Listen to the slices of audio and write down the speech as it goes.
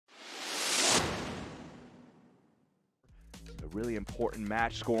really important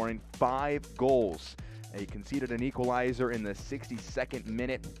match, scoring 5 goals. They conceded an equalizer in the 62nd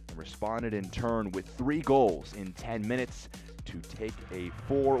minute and responded in turn with 3 goals in 10 minutes to take a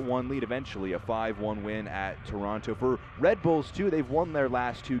 4-1 lead, eventually a 5-1 win at Toronto. For Red Bulls too, they've won their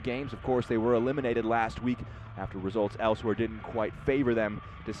last 2 games. Of course, they were eliminated last week after results elsewhere didn't quite favor them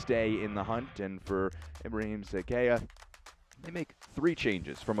to stay in the hunt. And for Ibrahim Sekaya, they make 3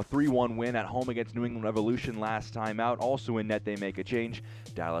 changes from a 3-1 win at home against New England Revolution last time out. Also in net, they make a change.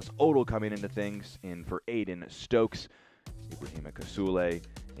 Dallas Odell coming into things in for Aiden Stokes. Ibrahim Kasule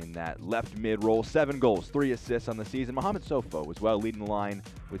in that left mid role. 7 goals, 3 assists on the season. Mohamed Sofo as well, leading the line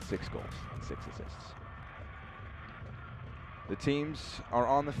with 6 goals and 6 assists. The teams are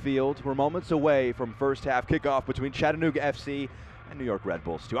on the field. We're moments away from first half kickoff between Chattanooga FC and New York Red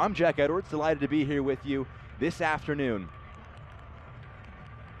Bulls 2. I'm Jack Edwards, delighted to be here with you this afternoon.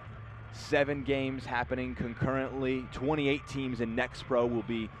 7 games happening concurrently. 28 teams in Next Pro will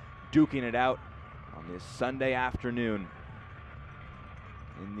be duking it out on this Sunday afternoon.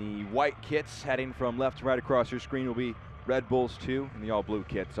 In the white kits, heading from left to right across your screen, will be Red Bulls 2, and the all-blue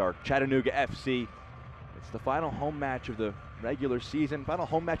kits are Chattanooga FC. It's the final home match of the regular season, final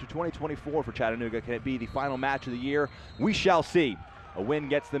home match of 2024 for Chattanooga. Can it be the final match of the year? We shall see. A win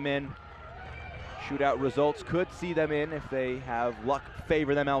gets them in. Shootout results could see them in if they have luck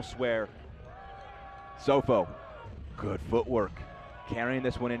favor them elsewhere. Sofo, good footwork. Carrying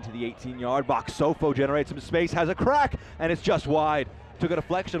this one into the 18-yard box. Sofo generates some space, has a crack, and it's just wide. Took a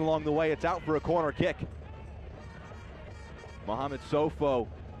deflection along the way. It's out for a corner kick. Mohamed Sofo.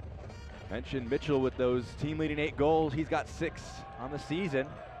 Mentioned Mitchell with those team-leading 8 goals. He's got 6 on the season.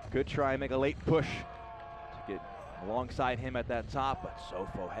 Could try and make a late push to get alongside him at that top, but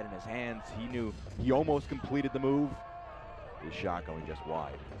Sofo had in his hands. He knew he almost completed the move. His shot going just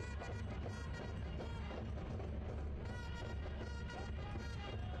wide.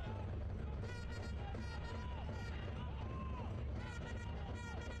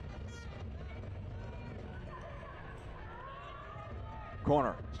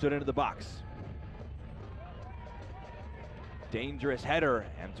 Corner, stood into the box. Dangerous header.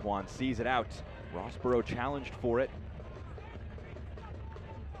 Antoine sees it out. Rossborough challenged for it.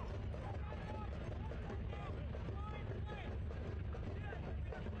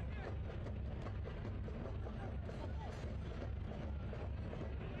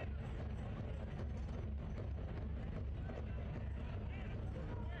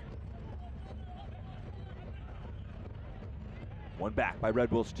 One back by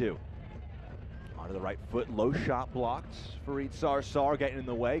Red Bulls 2. Onto the right foot, low shot blocked. Fareed Sarsar getting in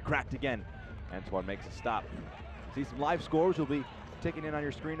the way, cracked again. Antoine makes a stop. See some live scores will be ticking in on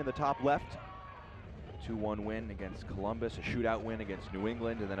your screen in the top left. 2-1 win against Columbus, a shootout win against New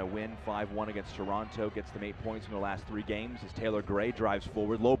England, and then a win 5-1 against Toronto. Gets them 8 points from the last 3 games as Taylor Gray drives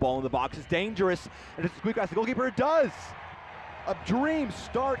forward. Low ball in the box is dangerous, and it's a squeak past the goalkeeper. It does! A dream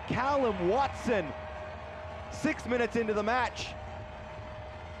start, Callum Watson. 6 minutes into the match.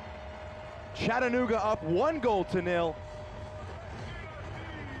 Chattanooga up 1-0.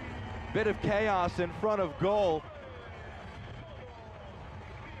 Bit of chaos in front of goal.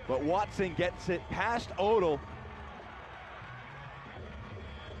 But Watson gets it past Odell.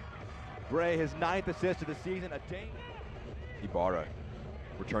 Gray, his 9th assist of the season. Ibarra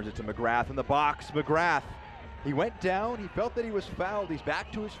returns it to McGrath in the box. McGrath, he went down. He felt that he was fouled. He's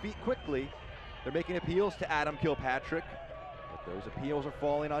back to his feet quickly. They're making appeals to Adam Kilpatrick, but those appeals are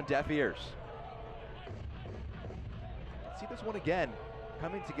falling on deaf ears. See this one again,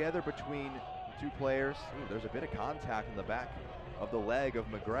 coming together between the 2 players. Ooh, there's a bit of contact in the back of the leg of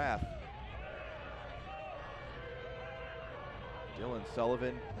McGrath. Dylan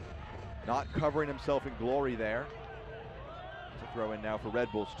Sullivan not covering himself in glory there. To throw in now for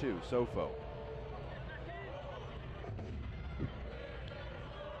Red Bulls 2, Sofo.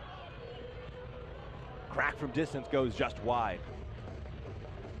 Crack from distance goes just wide.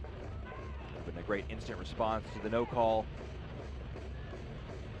 Been a great instant response to the no call.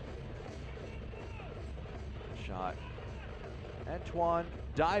 Shot. Antoine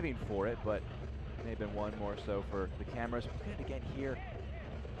diving for it, but may have been one more so for the cameras. Look at it again here.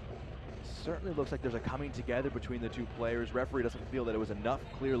 It certainly looks like there's a coming together between the 2 players. Referee doesn't feel that it was enough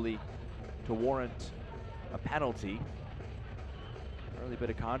clearly to warrant a penalty. Early bit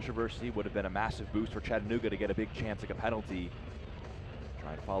of controversy, would have been a massive boost for Chattanooga to get a big chance at a penalty.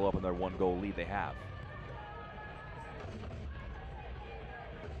 Try and follow up on their 1-goal lead they have.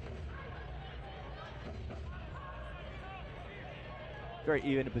 Very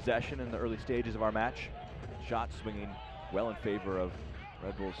even in possession in the early stages of our match. Shots swinging well in favor of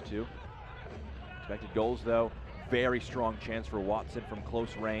Red Bulls 2. Expected goals though, very strong chance for Watson from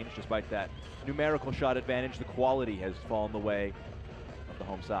close range. Despite that numerical shot advantage, the quality has fallen the way of the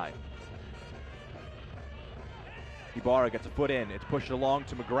home side. Ibarra gets a foot in. It's pushed along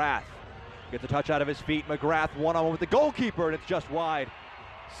to McGrath. Gets a touch out of his feet. McGrath one-on-one with the goalkeeper, and it's just wide.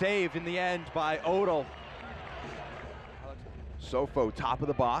 Saved in the end by Odell. Sofo, top of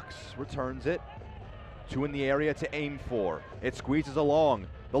the box, returns it. Two in the area to aim for. It squeezes along.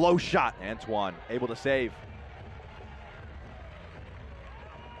 The low shot. Antoine able to save.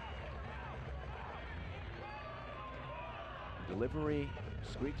 Delivery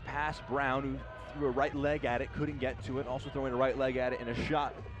squeaks past Brown, who threw a right leg at it, couldn't get to it. Also throwing a right leg at it in a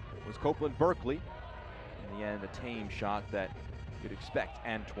shot was Copeland Berkeley. In the end, a tame shot that you'd expect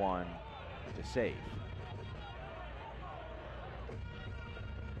Antoine to save.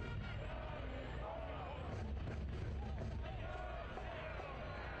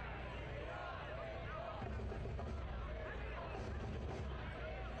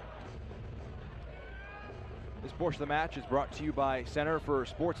 This portion of the match is brought to you by Center for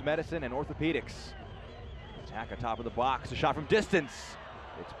Sports Medicine and Orthopedics. Attack atop of the box, a shot from distance.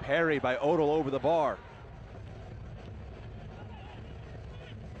 It's parried by Odell over the bar.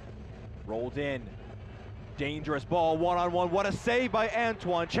 Rolled in. Dangerous ball, one-on-one. What a save by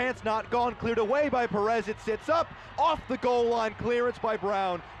Antoine. Chance not gone, cleared away by Perez. It sits up, off the goal line, clearance by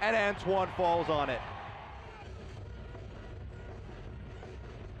Brown, and Antoine falls on it.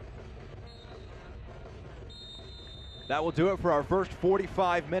 That will do it for our first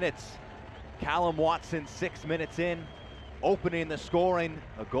 45 minutes. Callum Watson 6 minutes in, opening the scoring,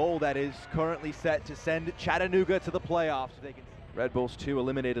 a goal that is currently set to send Chattanooga to the playoffs. Red Bulls 2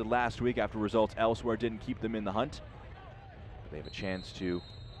 eliminated last week after results elsewhere didn't keep them in the hunt. They have a chance to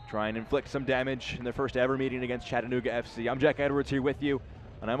try and inflict some damage in their first ever meeting against Chattanooga FC. I'm Jack Edwards here with you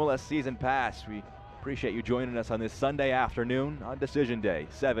on MLS Season Pass. We appreciate you joining us on this Sunday afternoon on Decision Day.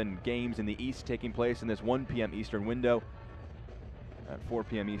 7 games in the East taking place in this 1 p.m. Eastern window. At 4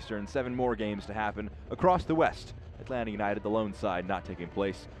 p.m. Eastern, 7 more games to happen across the West. Atlanta United, the lone side, not taking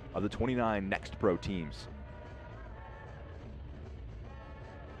place of the 29 next pro teams.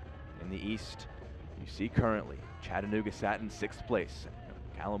 In the East, you see currently Chattanooga sat in 6th place.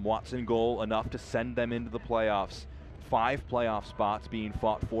 Callum Watson goal enough to send them into the playoffs. 5 playoff spots being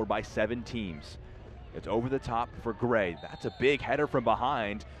fought for by 7 teams. It's over the top for Gray. That's a big header from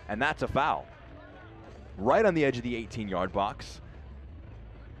behind, and that's a foul. Right on the edge of the 18-yard box.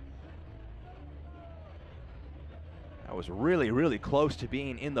 That was really, really close to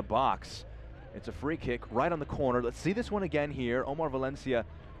being in the box. It's a free kick right on the corner. Let's see this one again here. Omar Valencia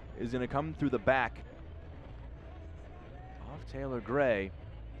is going to come through the back of Taylor Gray.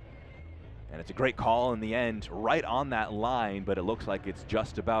 And it's a great call in the end, right on that line, but it looks like it's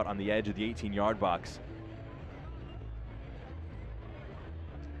just about on the edge of the 18-yard box.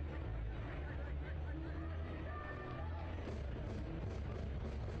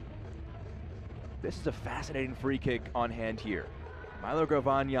 This is a fascinating free kick on hand here. Milo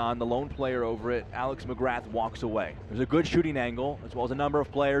Gravagnan, the lone player over it. Alex McGrath walks away. There's a good shooting angle, as well as a number of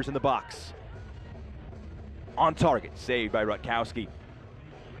players in the box. On target, saved by Rutkowski.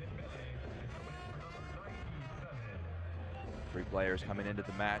 3 players coming into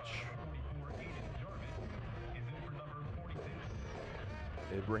the match.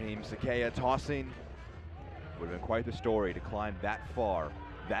 Ibrahim Sakaya tossing. Would have been quite the story to climb that far,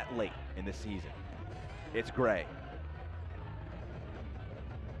 that late in the season. It's Gray.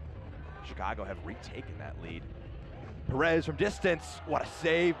 Chicago have retaken that lead. Perez from distance. What a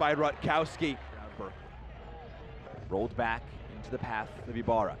save by Rutkowski. Rolled back into the path of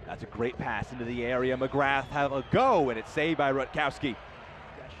Ibarra. That's a great pass into the area. McGrath have a go, and it's saved by Rutkowski.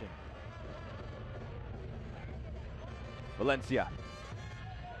 Valencia.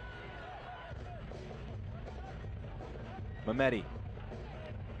 Mehmeti.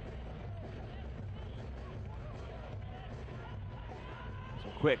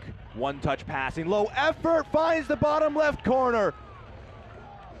 Quick one-touch passing, low effort, finds the bottom left corner.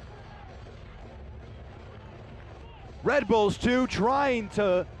 Red Bulls 2 trying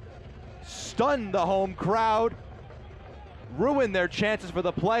to stun the home crowd, ruin their chances for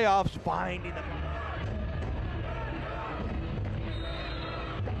the playoffs, finding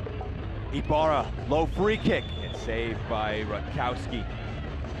the Ibarra, low free kick, and saved by Rutkowski.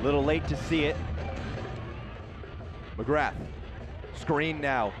 A little late to see it. McGrath. Screen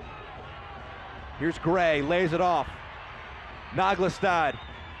now. Here's Gray, lays it off. Naglestad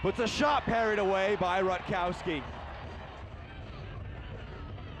puts a shot parried away by Rutkowski.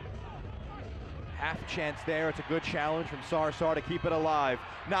 Half chance there. It's a good challenge from Sarsar to keep it alive.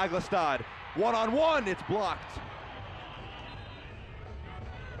 Naglestad, one-on-one, it's blocked.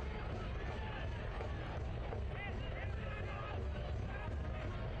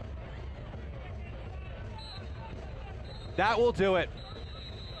 That will do it.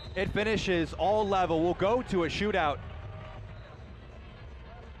 It finishes all level. We'll go to a shootout.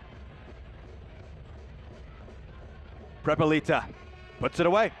 Prepelita puts it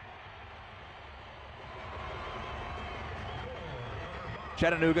away.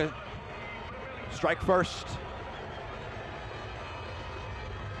 Chattanooga strike first.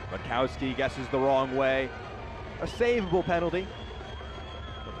 Rutkowski guesses the wrong way. A savable penalty.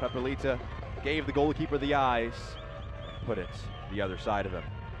 But Prepelita gave the goalkeeper the eyes, put it the other side of him.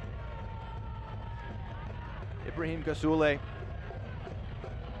 Ibrahim Kasule,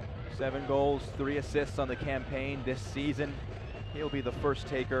 7 goals, 3 assists on the campaign this season. He'll be the first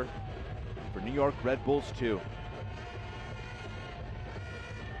taker for New York Red Bulls 2.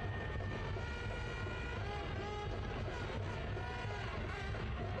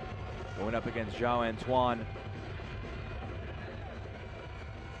 Going up against Jean-Antoine.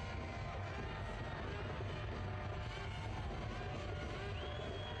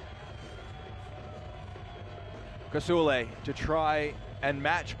 Kasule to try and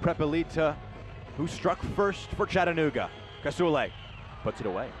match Prepelita, who struck first for Chattanooga. Kasule puts it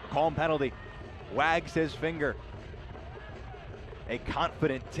away. Calm penalty. Wags his finger. A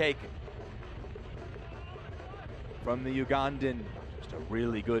confident take from the Ugandan. Just a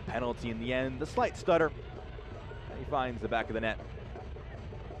really good penalty in the end. The slight stutter. And he finds the back of the net.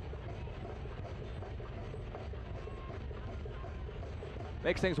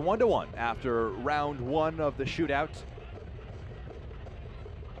 Makes things 1-1 after round 1 of the shootout.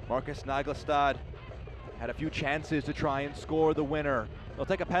 Marcus Naglestad had a few chances to try and score the winner. They'll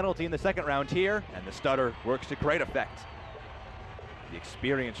take a penalty in the second round here, and the stutter works to great effect. The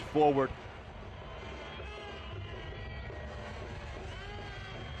experienced forward.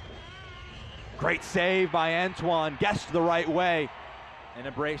 Great save by Antoine, guessed the right way. An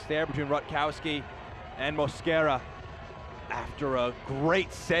embrace there between Rutkowski and Mosquera. After a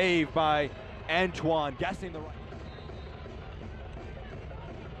great save by Antoine, guessing the right.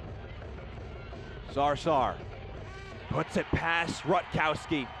 Sarsar puts it past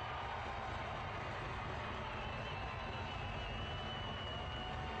Rutkowski.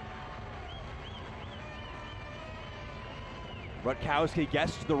 Rutkowski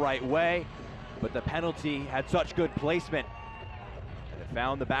guessed the right way, but the penalty had such good placement. And it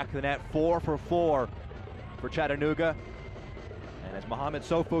found the back of the net. 4 for 4 for Chattanooga. And as Mohamed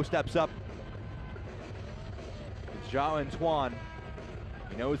Sofo steps up, it's Jean-Antoine.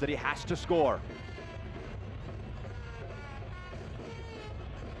 He knows that he has to score.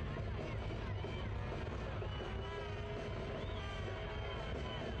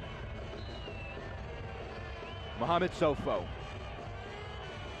 Mohamed Sofo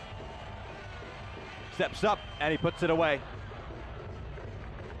steps up and he puts it away.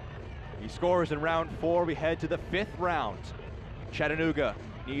 He scores in round 4. We head to the 5th round. Chattanooga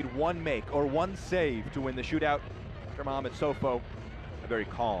need 1 make or 1 save to win the shootout. After Mohamed Sofo, a very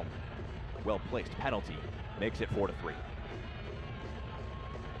calm, well-placed penalty makes it 4-3.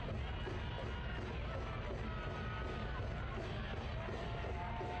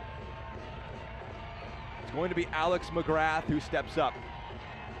 It's going to be Alex McGrath who steps up.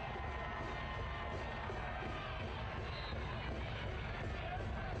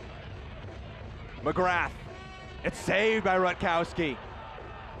 McGrath. It's saved by Rutkowski.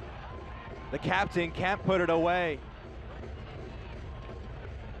 The captain can't put it away.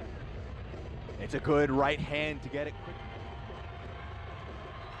 It's a good right hand to get it quick.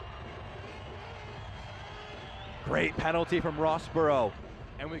 Great penalty from Rossborough.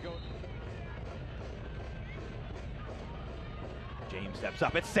 And we go. James steps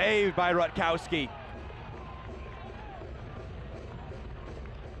up. It's saved by Rutkowski.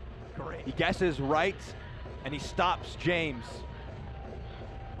 Great. He guesses right. And he stops James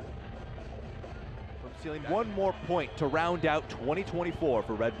from stealing 1 more point to round out 2024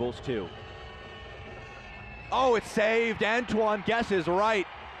 for Red Bulls 2. Oh, it's saved. Antoine guesses right.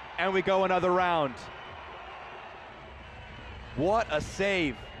 And we go another round. What a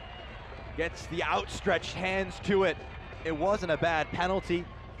save. Gets the outstretched hands to it. It wasn't a bad penalty.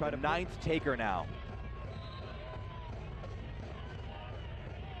 Try to 9th taker now.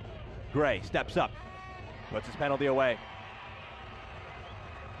 Gray steps up. Puts his penalty away.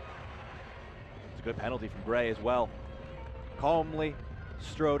 It's a good penalty from Gray as well. Calmly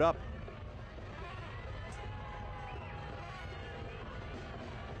strode up.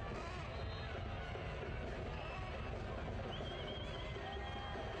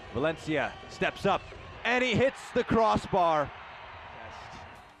 Valencia steps up and he hits the crossbar.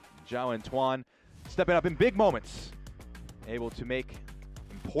 Jean-Antoine stepping up in big moments, able to make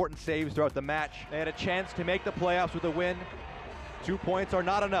important saves throughout the match. They had a chance to make the playoffs with a win. 2 points are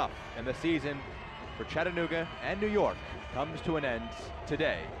not enough, and the season for Chattanooga and New York comes to an end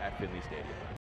today at Finley Stadium.